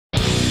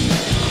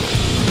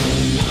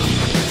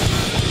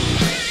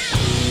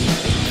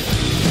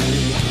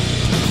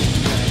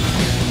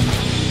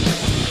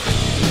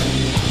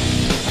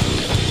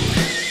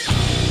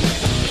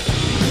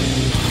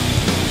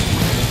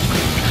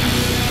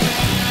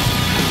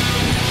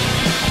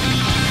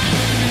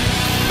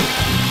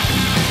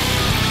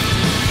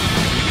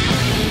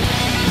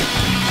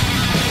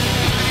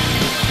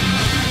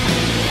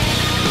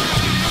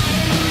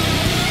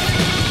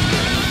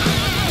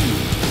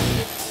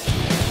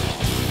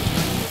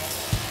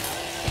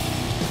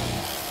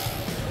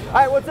All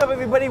right, what's up,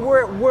 everybody?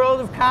 We're at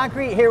World of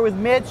Concrete here with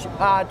Mitch,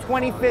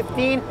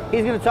 2015.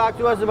 He's going to talk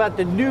to us about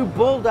the new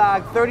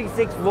Bulldog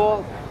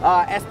 36-volt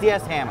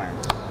SDS hammer.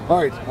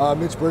 All right,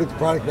 Mitch Burdick, the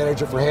product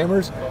manager for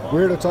hammers. We're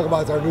here to talk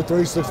about our new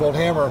 36-volt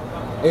hammer.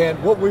 And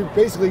what we're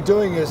basically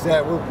doing is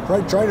that we're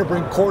trying to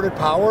bring corded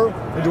power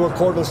into a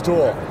cordless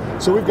tool.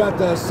 So we've got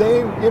the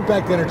same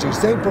impact energy,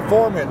 same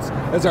performance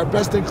as our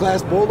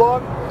best-in-class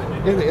Bulldog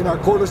in our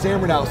cordless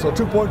hammer now. So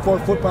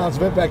 2.4 foot-pounds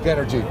of impact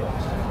energy.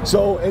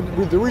 So, and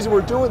the reason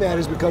we're doing that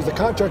is because the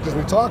contractors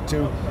we talk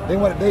to, they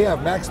want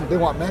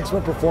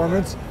maximum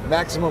performance,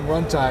 maximum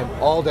runtime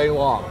all day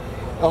long.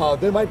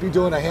 They might be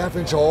doing a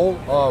half-inch hole,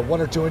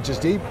 1 or 2 inches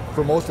deep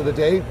for most of the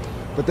day,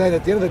 but then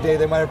at the end of the day,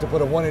 they might have to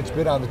put a 1-inch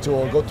bit on the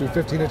tool and go through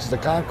 15 inches of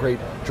concrete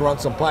to run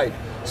some pipe.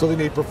 So they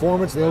need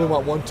performance. They only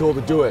want one tool to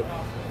do it.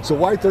 So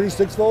why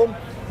 36-volt?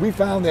 We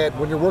found that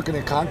when you're working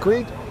in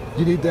concrete,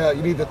 you need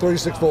the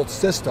 36-volt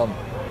system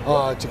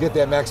to get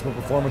that maximum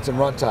performance and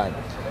runtime.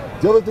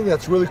 The other thing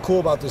that's really cool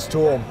about this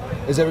tool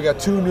is that we got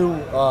 2 new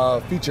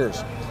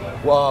features.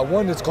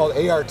 One is called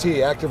ART,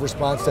 Active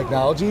Response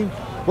Technology.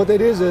 What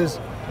that is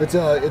it's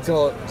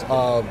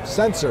a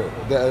sensor,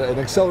 an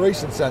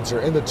acceleration sensor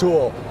in the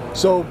tool.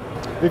 So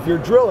if you're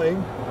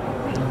drilling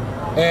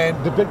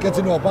and the bit gets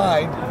into a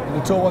bind and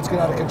the tool wants to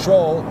get out of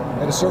control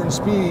at a certain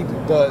speed,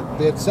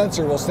 the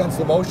sensor will sense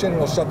the motion and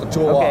it'll shut the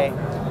tool off.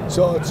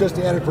 So it's just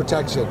added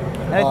protection.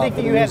 And I think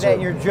that you have that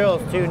in your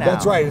drills too now.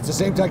 That's right. It's the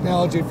same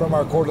technology from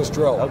our cordless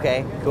drill.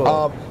 Okay,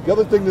 cool. The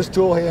other thing this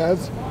tool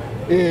has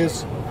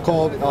is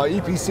called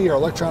EPC, or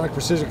Electronic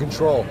Precision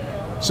Control.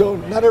 So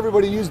not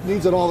everybody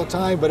needs it all the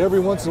time, but every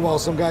once in a while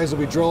some guys will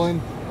be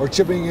drilling or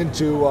chipping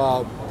into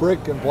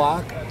brick and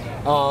block.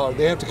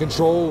 They have to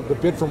control the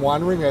bit from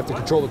wandering. They have to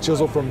control the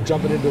chisel from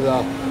jumping into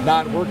the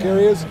non-work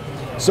areas.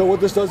 So what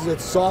this does is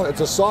it's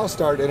a soft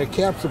start, and it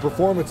caps the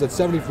performance at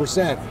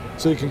 70%,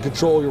 so you can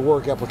control your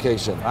work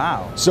application.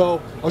 Wow.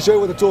 So I'll show you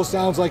what the tool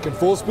sounds like in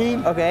full speed.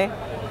 Okay.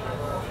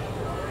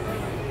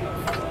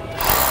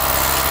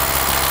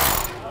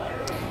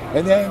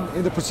 And then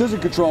in the precision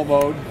control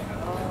mode.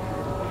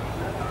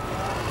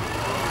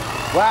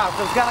 Wow,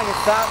 so it's got like a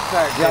stop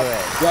start to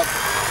it. Yep.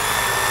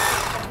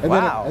 And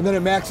wow. And then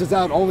it maxes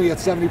out only at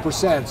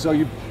 70%. So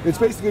it's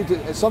basically,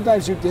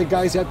 sometimes the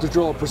guys have to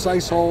drill a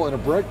precise hole in a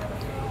brick,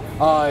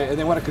 and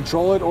they want to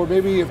control it, or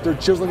maybe if they're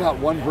chiseling out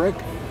one brick,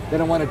 they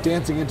don't want it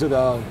dancing into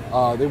the,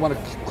 they want to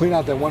clean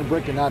out that one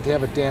brick and not to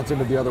have it dance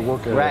into the other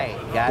work area. Right,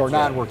 gotcha. Or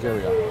non-work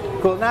area.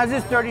 Cool. Now is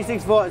this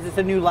 36-volt, is this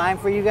a new line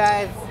for you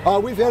guys?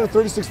 We've had a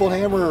 36-volt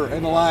hammer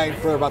in the line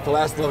for about the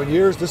last 11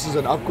 years. This is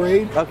an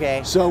upgrade.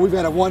 Okay. So we've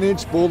had a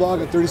 1-inch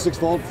Bulldog at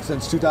 36-volt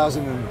since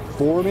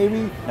 2004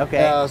 maybe.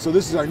 Okay. So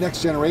this is our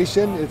next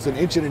generation. It's an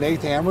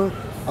 1.1/8" hammer.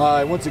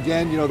 And once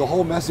again, the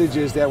whole message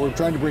is that we're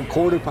trying to bring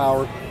corded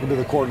power into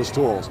the cordless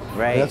tools.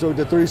 Right. And that's what we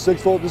did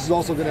 36-volt. This is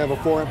also going to have a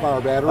 4-amp-hour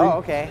battery. Oh,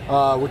 okay.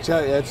 Which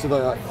adds to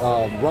the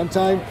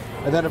runtime.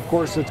 And then, of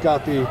course, it's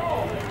got the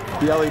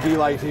LED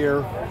light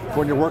here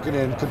when you're working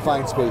in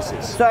confined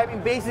spaces. So, I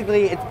mean,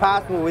 basically, it's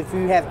possible if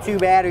you have 2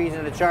 batteries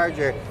and a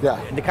charger,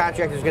 the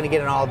contractor's going to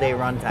get an all-day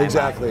runtime.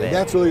 Exactly. And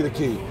that's really the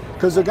key.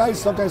 Because the guys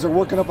sometimes are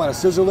working up on a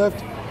scissor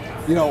lift,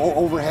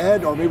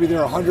 overhead, or maybe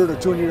they're 100 or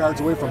 200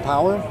 yards away from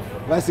power.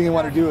 Last thing you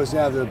want to do is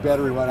have the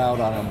battery run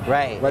out on them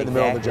right in the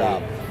middle of the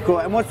job. Cool.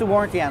 And what's the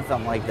warranty on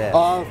something like this?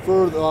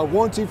 For the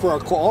warranty for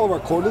all of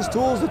our cordless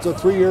tools, it's a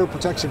 3-year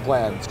protection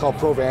plan. It's called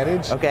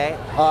ProVantage. Okay.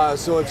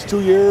 So it's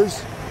 2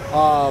 years,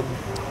 no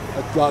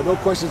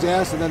questions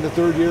asked, and then the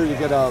 3rd year you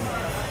get a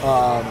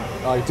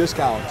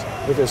discount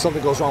if there's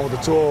something goes wrong with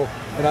the tool.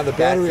 And on the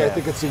battery, I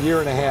think it's 1.5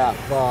 years.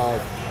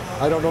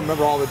 I don't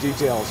remember all the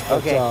details. But,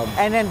 okay.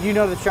 And then do you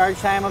know the charge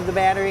time of the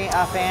battery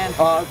offhand?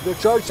 The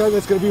charge time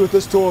that's going to be with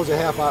this tool is a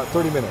half hour,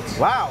 30 minutes.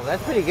 Wow,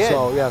 that's pretty good.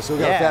 So yeah, so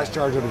we got a fast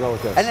charger to go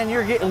with this. And then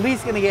you're at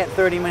least going to get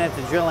 30 minutes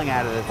of drilling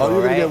out of the tool, Oh,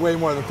 you're going right? to get way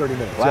more than 30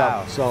 minutes. Wow.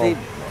 Yeah, so.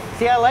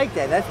 See, I like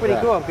that. That's pretty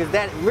cool, because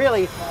that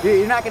really,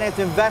 you're not going to have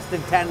to invest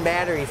in 10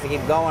 batteries to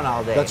keep going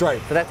all day. That's right.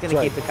 So that's going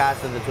to keep the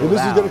cost of the tool down.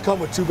 This is going to come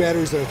with 2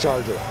 batteries and a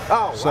charger.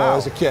 Oh, so wow.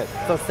 as a kit.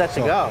 So set to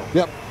go.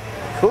 Yep.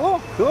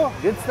 Cool, cool.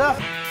 Good stuff.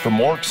 For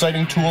more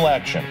exciting tool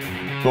action,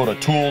 go to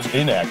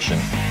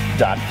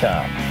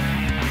toolsinaction.com.